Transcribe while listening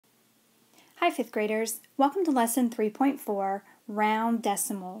Hi, 5th graders. Welcome to Lesson 3.4, Round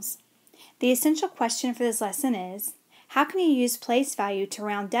Decimals. The essential question for this lesson is, how can you use place value to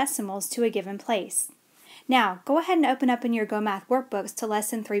round decimals to a given place? Now, go ahead and open up in your Go Math workbooks to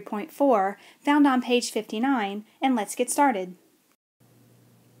Lesson 3.4, found on page 59, and let's get started.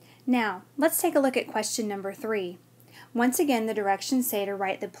 Now, let's take a look at question number 3. Once again, the directions say to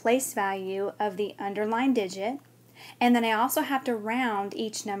write the place value of the underlined digit, and then I also have to round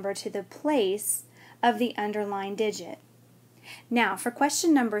each number to the place of the underlined digit. Now, for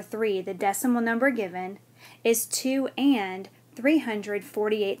question number 3, the decimal number given is 2 and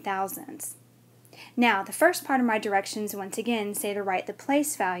 348 thousandths. Now, the first part of my directions once again say to write the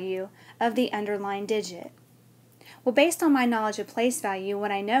place value of the underlined digit. Well, based on my knowledge of place value,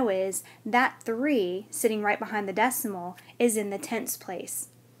 what I know is that 3 sitting right behind the decimal is in the tenths place.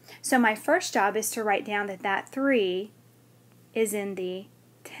 So my first job is to write down that 3 is in the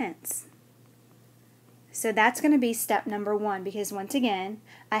tenths. So that's going to be step number 1, because once again,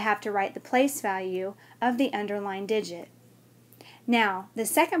 I have to write the place value of the underlined digit. Now, the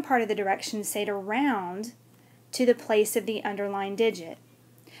second part of the directions say to round to the place of the underlined digit.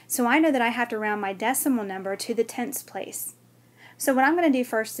 So I know that I have to round my decimal number to the tenths place. So what I'm going to do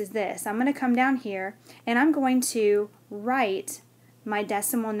first is this. I'm going to come down here and I'm going to write my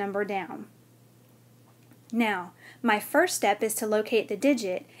decimal number down. Now, my first step is to locate the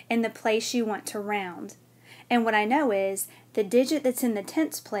digit in the place you want to round. And what I know is the digit that's in the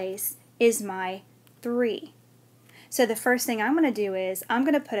tenths place is my 3. So the first thing I'm going to do is I'm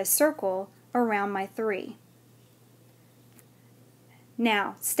going to put a circle around my 3.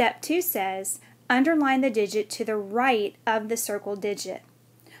 Now, step 2 says underline the digit to the right of the circled digit.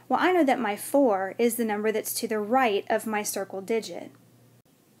 Well, I know that my 4 is the number that's to the right of my circled digit.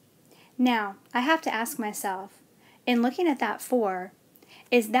 Now, I have to ask myself, in looking at that 4,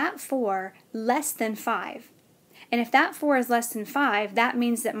 is that 4 less than 5? And if that 4 is less than 5, that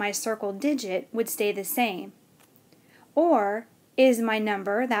means that my circled digit would stay the same. Or is my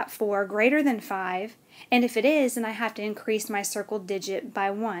number, that 4, greater than 5? And if it is, then I have to increase my circled digit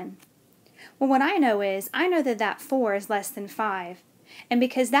by 1. Well, what I know is, I know that that 4 is less than 5. And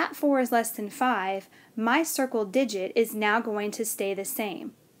because that 4 is less than 5, my circled digit is now going to stay the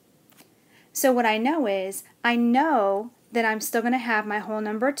same. So what I know is, I know that I'm still going to have my whole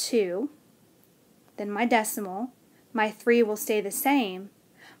number 2, then my decimal, my 3 will stay the same,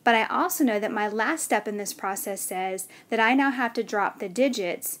 but I also know that my last step in this process says that I now have to drop the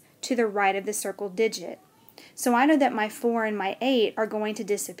digits to the right of the circled digit. So I know that my 4 and my 8 are going to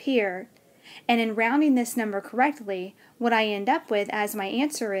disappear, and in rounding this number correctly, what I end up with as my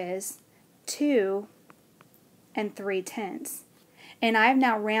answer is 2 and 3/10. And I've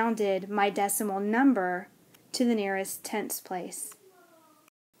now rounded my decimal number to the nearest tenths place.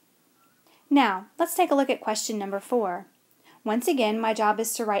 Now, let's take a look at question number 4. Once again, my job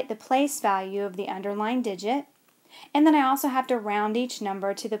is to write the place value of the underlined digit, and then I also have to round each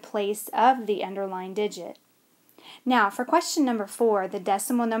number to the place of the underlined digit. Now, for question number 4, the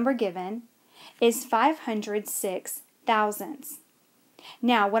decimal number given is 506 thousandths.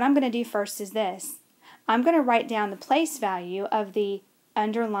 Now, what I'm going to do first is this. I'm going to write down the place value of the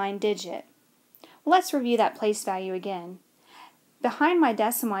underlined digit. Well, let's review that place value again. Behind my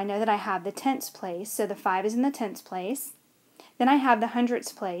decimal, I know that I have the tenths place, so the 5 is in the tenths place. Then I have the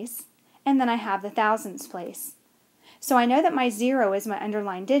hundredths place, and then I have the thousandths place. So I know that my 0 is my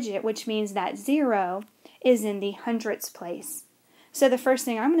underlined digit, which means that 0 is in the hundredths place. So the first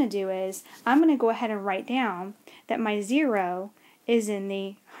thing I'm going to do is I'm going to go ahead and write down that my 0 is in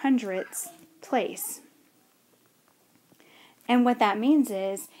the hundredths place. And what that means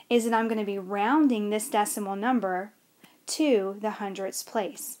is that I'm going to be rounding this decimal number to the hundredths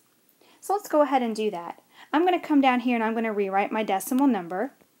place. So let's go ahead and do that. I'm going to come down here and I'm going to rewrite my decimal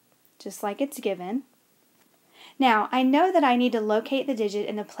number, just like it's given. Now, I know that I need to locate the digit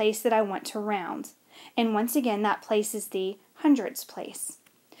in the place that I want to round. And once again, that place is the hundredths place.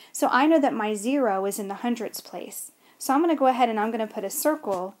 So I know that my 0 is in the hundredths place. So I'm going to go ahead and I'm going to put a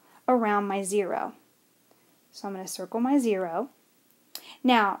circle around my 0. So I'm going to circle my 0.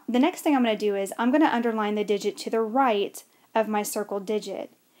 Now, the next thing I'm going to do is I'm going to underline the digit to the right of my circled digit,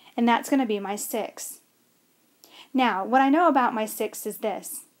 and that's going to be my 6. Now, what I know about my 6 is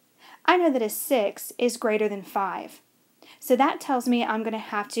this. I know that a 6 is greater than 5. So that tells me I'm going to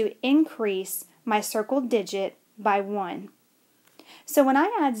have to increase my circled digit by 1. So when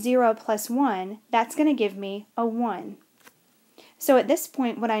I add 0 plus 1, that's going to give me a 1. So at this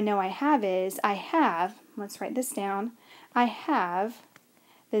point, what I know I have is, let's write this down, I have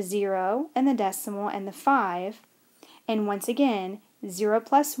the 0 and the decimal and the 5, and once again, 0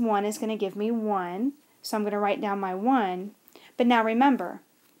 plus 1 is going to give me 1, so I'm going to write down my 1. But now remember,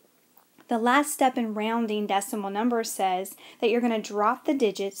 the last step in rounding decimal numbers says that you're going to drop the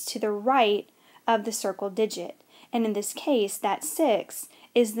digits to the right of the circled digit. And in this case, that 6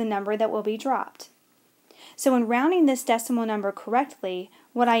 is the number that will be dropped. So in rounding this decimal number correctly,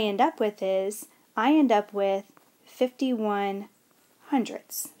 what I end up with is, I end up with 51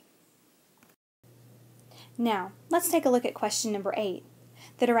 hundredths. Now, let's take a look at question number 8.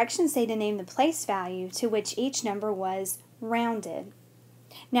 The directions say to name the place value to which each number was rounded.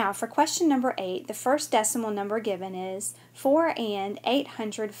 Now, for question number 8, the first decimal number given is 4 and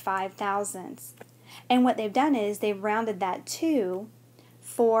 805 thousandths. And what they've done is they've rounded that to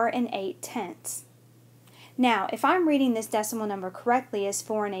 4 and 8 tenths. Now, if I'm reading this decimal number correctly as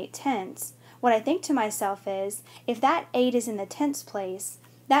 4 and 8 tenths, what I think to myself is, if that 8 is in the tenths place,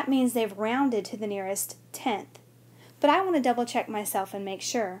 that means they've rounded to the nearest tenth. But I want to double check myself and make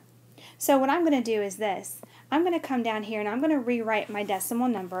sure. So what I'm going to do is this. I'm going to come down here and I'm going to rewrite my decimal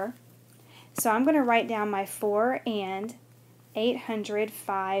number. So I'm going to write down my 4 and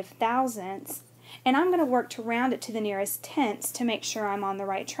 805 thousandths, and I'm going to work to round it to the nearest tenths to make sure I'm on the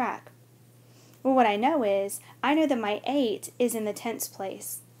right track. Well, what I know is, I know that my 8 is in the tenths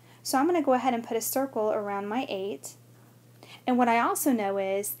place. So I'm going to go ahead and put a circle around my 8. And what I also know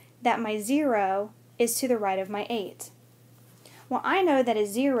is that my 0 is to the right of my 8. Well, I know that a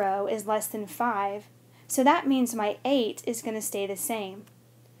 0 is less than 5, so that means my 8 is going to stay the same.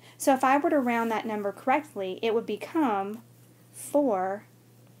 So if I were to round that number correctly, it would become 4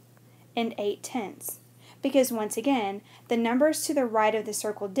 and 8 tenths. Because once again, the numbers to the right of the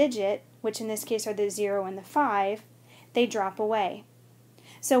circled digit, which in this case are the 0 and the 5, they drop away.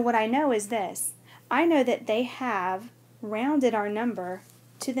 So what I know is this. I know that they have rounded our number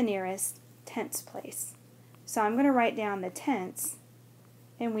to the nearest tenths place. So I'm going to write down the tenths,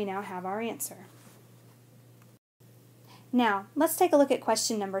 and we now have our answer. Now, let's take a look at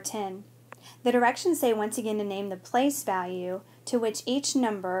question number 10. The directions say once again to name the place value to which each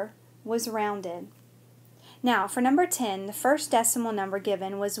number was rounded. Now, for number 10, the first decimal number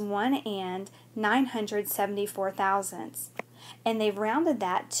given was 1 and 974 thousandths, and they've rounded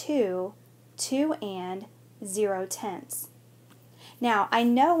that to 2 and 0 tenths. Now, I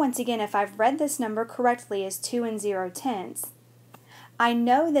know once again if I've read this number correctly as 2 and 0 tenths, I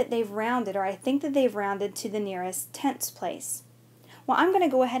know that they've rounded, or I think that they've rounded to the nearest tenths place. Well, I'm going to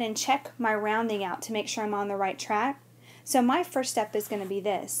go ahead and check my rounding out to make sure I'm on the right track. So my first step is going to be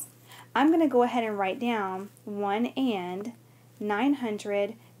this. I'm going to go ahead and write down 1 and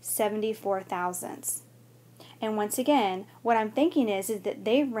 974 thousandths. And once again, what I'm thinking is that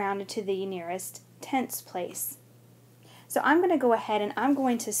they've rounded to the nearest tenths place. So I'm going to go ahead and I'm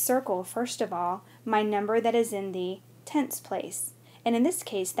going to circle, first of all, my number that is in the tenths place. And in this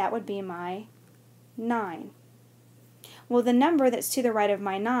case, that would be my 9. Well, the number that's to the right of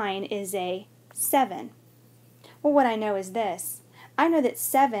my 9 is a 7. Well, what I know is this. I know that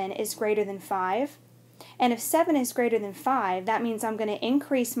 7 is greater than 5. And if 7 is greater than 5, that means I'm going to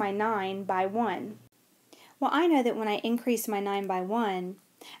increase my 9 by 1. Well, I know that when I increase my 9 by 1,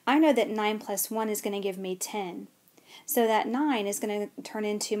 I know that 9 plus 1 is going to give me 10. So that 9 is going to turn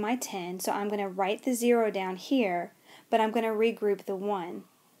into my 10, so I'm going to write the 0 down here, but I'm going to regroup the 1.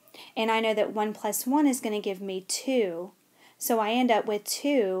 And I know that 1 plus 1 is going to give me 2, so I end up with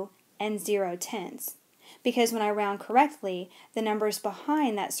 2 and 0 tenths. Because when I round correctly, the numbers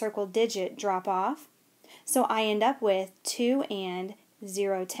behind that circled digit drop off, so I end up with 2 and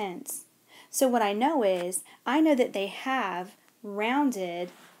 0 tenths. So what I know is, I know that they have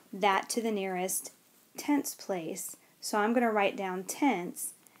rounded that to the nearest tenths place. So I'm going to write down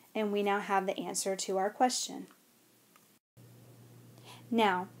tenths, and we now have the answer to our question.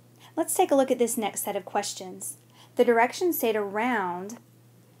 Now, let's take a look at this next set of questions. The directions say to round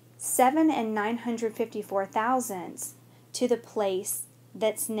 7 and 954 thousandths to the place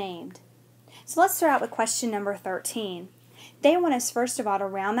that's named. So let's start out with question number 13. They want us first of all to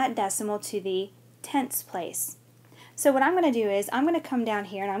round that decimal to the tenths place. So what I'm going to do is I'm going to come down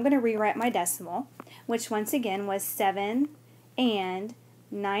here and I'm going to rewrite my decimal, which once again was 7 and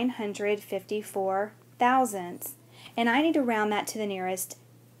 954 thousandths. And I need to round that to the nearest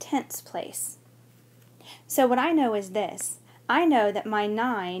tenths place. So what I know is this. I know that my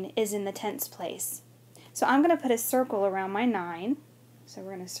 9 is in the tenths place. So I'm going to put a circle around my 9. So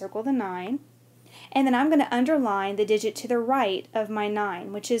we're going to circle the 9. And then I'm going to underline the digit to the right of my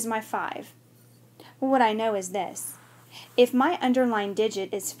 9, which is my 5. Well, what I know is this. If my underlined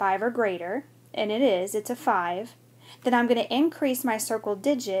digit is 5 or greater, and it is, it's a 5, then I'm going to increase my circled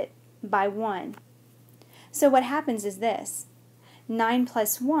digit by 1. So what happens is this. 9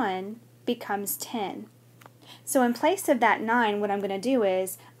 plus 1 becomes 10. So in place of that 9, what I'm going to do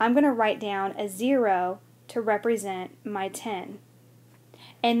is I'm going to write down a 0 to represent my 10.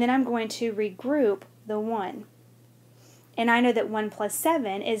 And then I'm going to regroup the 1. And I know that 1 plus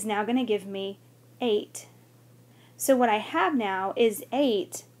 7 is now going to give me 8. So what I have now is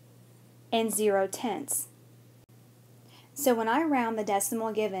 8 and 0/10. So when I round the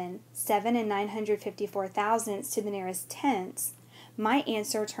decimal given, 7 and 954 thousandths to the nearest tenths, my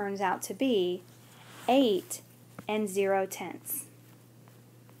answer turns out to be 8 and 0/10.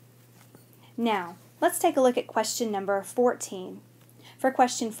 Now, let's take a look at question number 14. For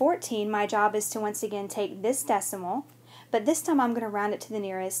question 14, my job is to once again take this decimal, but this time I'm going to round it to the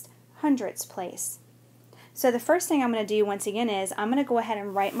nearest hundredths place. So the first thing I'm going to do once again is I'm going to go ahead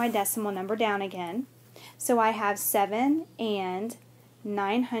and write my decimal number down again. So I have 7 and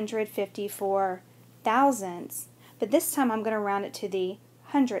 954 thousandths, but this time I'm going to round it to the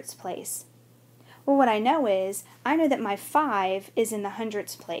hundredths place. Well, what I know is, I know that my 5 is in the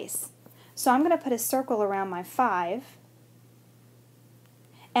hundredths place. So I'm going to put a circle around my 5,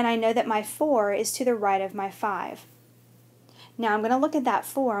 and I know that my 4 is to the right of my 5. Now I'm going to look at that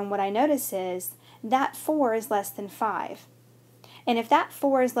 4, and what I notice is that 4 is less than 5. And if that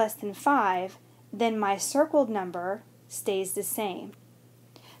 4 is less than 5, then my circled number stays the same.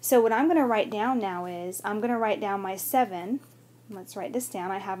 So what I'm going to write down now is, I'm going to write down my 7. Let's write this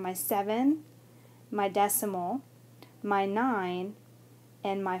down. I have my 7, my decimal, my 9,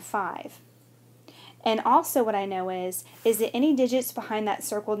 and my 5. And also what I know is that any digits behind that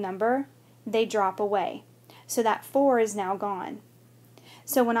circled number, they drop away. So that 4 is now gone.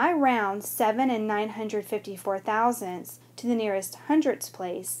 So when I round 7 and 954 thousandths to the nearest hundredths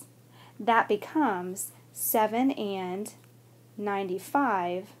place, that becomes 7 and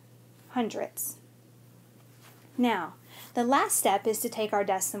 95 hundredths. Now, the last step is to take our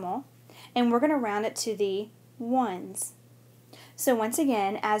decimal, and we're going to round it to the ones. So once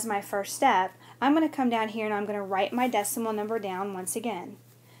again, as my first step, I'm going to come down here and I'm going to write my decimal number down once again.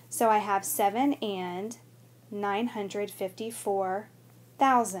 So I have 7 and 954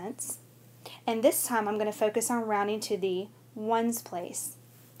 thousandths, and this time I'm going to focus on rounding to the ones place.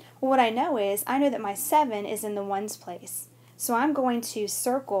 Well, what I know is, I know that my 7 is in the ones place. So I'm going to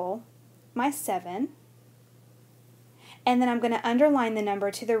circle my 7, and then I'm going to underline the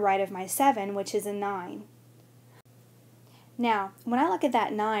number to the right of my 7, which is a 9. Now, when I look at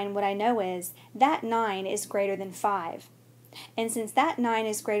that 9, what I know is that 9 is greater than 5. And since that 9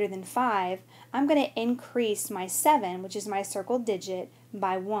 is greater than 5, I'm going to increase my 7, which is my circled digit,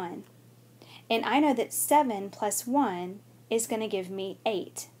 by 1. And I know that 7 plus 1 is going to give me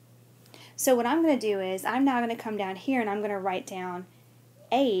 8. So what I'm going to do is, I'm now going to come down here and I'm going to write down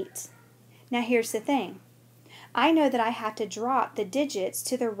 8. Now here's the thing. I know that I have to drop the digits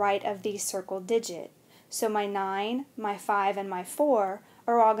to the right of the circled digit. So my 9, my 5, and my 4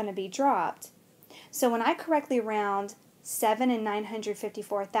 are all going to be dropped. So when I correctly round 7 and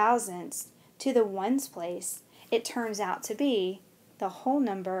 954 thousandths to the ones place, it turns out to be the whole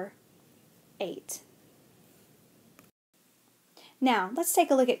number 8. Now, let's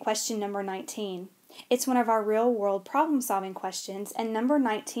take a look at question number 19. It's one of our real-world problem-solving questions, and number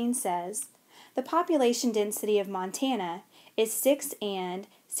 19 says, the population density of Montana is 6 and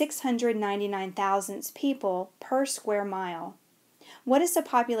 699 thousandths people per square mile. What is the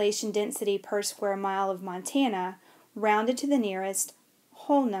population density per square mile of Montana rounded to the nearest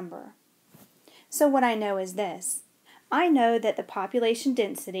whole number? So what I know is this. I know that the population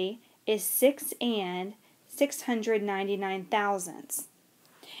density is 6 and 699 thousandths.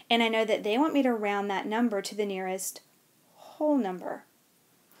 And I know that they want me to round that number to the nearest whole number.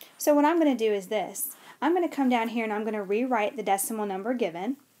 So what I'm going to do is this. I'm going to come down here and I'm going to rewrite the decimal number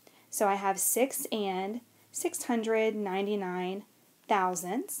given. So I have 6 and 699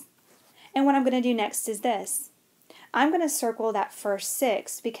 thousandths. And what I'm going to do next is this. I'm going to circle that first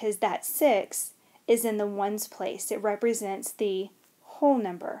 6 because that 6 is in the ones place. It represents the whole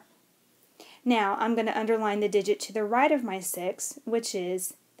number. Now I'm going to underline the digit to the right of my 6, which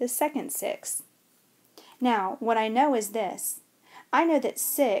is the second 6. Now what I know is this. I know that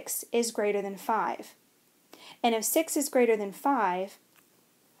 6 is greater than 5. And if 6 is greater than 5,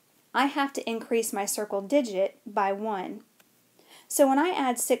 I have to increase my circled digit by 1. So when I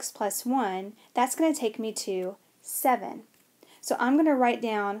add 6 plus 1, that's going to take me to 7. So I'm going to write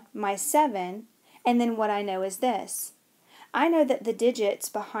down my 7, and then what I know is this. I know that the digits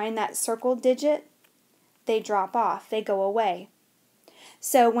behind that circled digit, they drop off, they go away.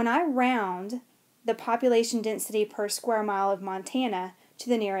 So when I round the population density per square mile of Montana to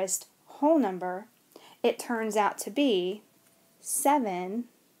the nearest whole number, it turns out to be 7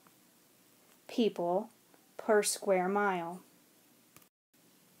 people per square mile.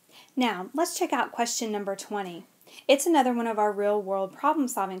 Now, let's check out question number 20. It's another one of our real-world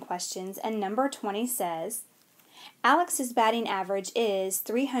problem-solving questions, and number 20 says, Alex's batting average is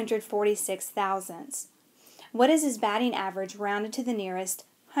 346 thousandths. What is his batting average rounded to the nearest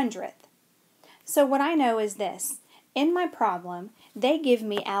hundredth? So what I know is this. In my problem, they give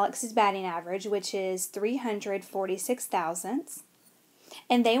me Alex's batting average, which is 346 thousandths,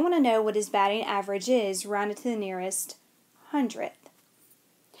 and they want to know what his batting average is rounded to the nearest hundredth.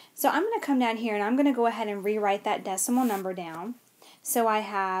 So I'm going to come down here and I'm going to go ahead and rewrite that decimal number down. So I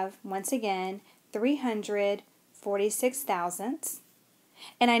have, once again, 346 thousandths,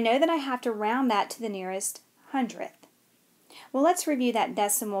 and I know that I have to round that to the nearest hundredth. Well, let's review that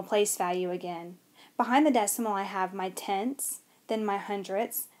decimal place value again. Behind the decimal I have my tenths, then my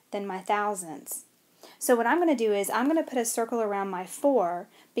hundredths, then my thousandths. So what I'm going to do is I'm going to put a circle around my 4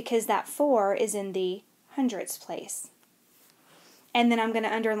 because that 4 is in the hundredths place. And then I'm going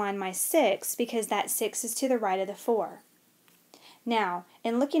to underline my 6 because that 6 is to the right of the 4. Now,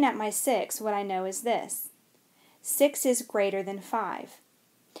 in looking at my 6, what I know is this. 6 is greater than 5.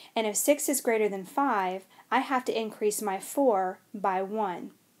 And if 6 is greater than 5, I have to increase my 4 by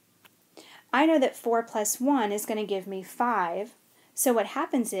 1. I know that 4 plus 1 is going to give me 5. So what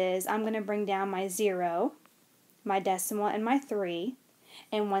happens is I'm going to bring down my 0, my decimal, and my 3.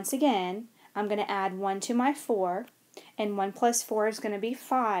 And once again, I'm going to add 1 to my 4. And 1 plus 4 is going to be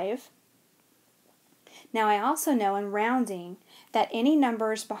 5. Now I also know in rounding that any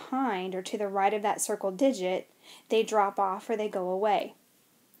numbers behind or to the right of that circled digit, they drop off or they go away.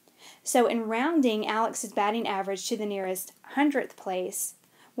 So in rounding Alex's batting average to the nearest hundredth place,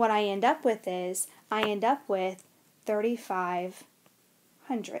 what I end up with is, I end up with 35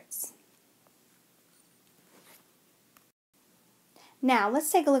 hundredths. Now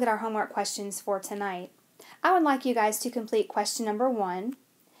let's take a look at our homework questions for tonight. I would like you guys to complete question number 1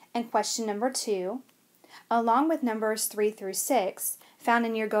 and question number 2, along with numbers 3 through 6, found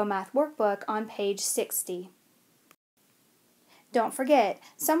in your Go Math workbook on page 60. Don't forget,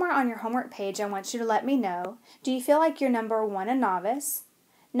 somewhere on your homework page I want you to let me know, do you feel like you're number 1 a novice,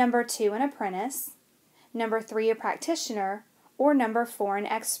 number 2 an apprentice, number 3 a practitioner, or number 4 an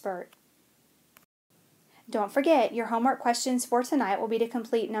expert? Don't forget, your homework questions for tonight will be to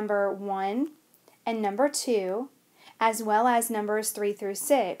complete number 1 and number 2, as well as numbers 3 through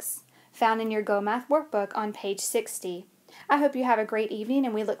 6, found in your Go Math workbook on page 60. I hope you have a great evening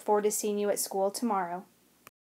and we look forward to seeing you at school tomorrow.